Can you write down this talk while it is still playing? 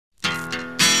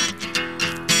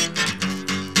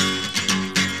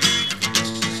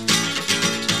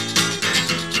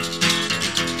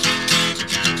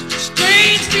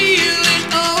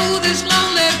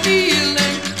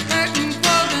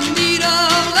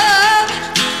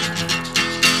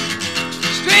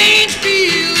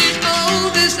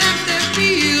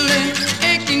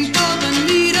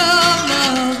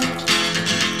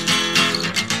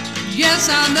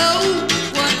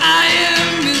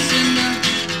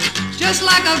just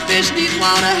like a fish needs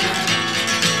water.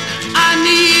 I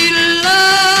need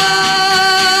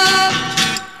love.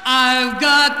 I've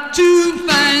got to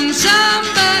find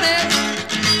somebody,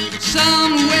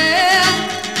 somewhere,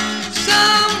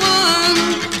 someone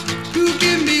who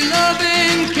give me love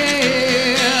and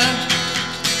care.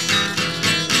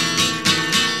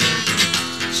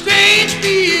 Strange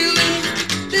feeling,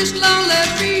 this lonely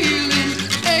feeling,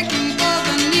 aching for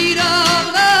the need of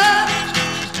love.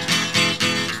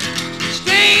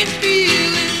 Strange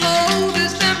feeling, oh,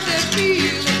 this empty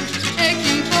feeling,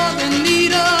 aching for the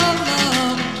need of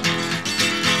love.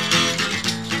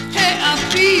 Hey, I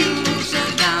feel so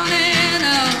down and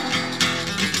out,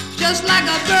 just like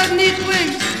a bird needs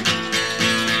wings.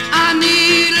 I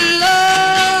need love.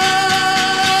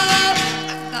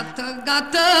 Got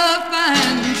to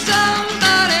find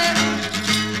somebody,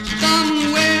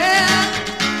 somewhere,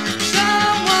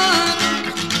 someone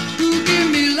who give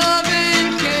me love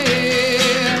and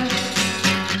care.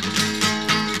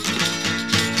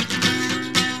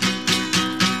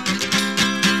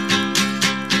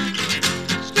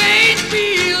 Strange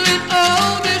feeling,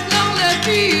 oh, this lonely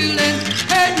feeling,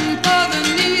 hurting for the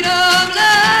need of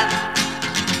love.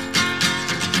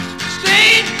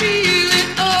 Strange feeling,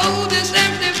 oh, this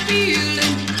empty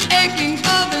feeling, aching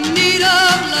for the need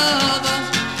of love.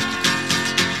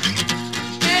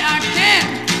 Hey, I can't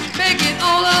make it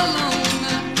all alone.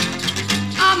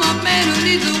 I'm a man who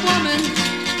needs a woman.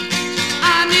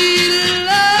 I need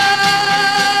love.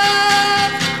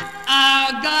 I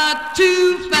got to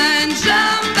find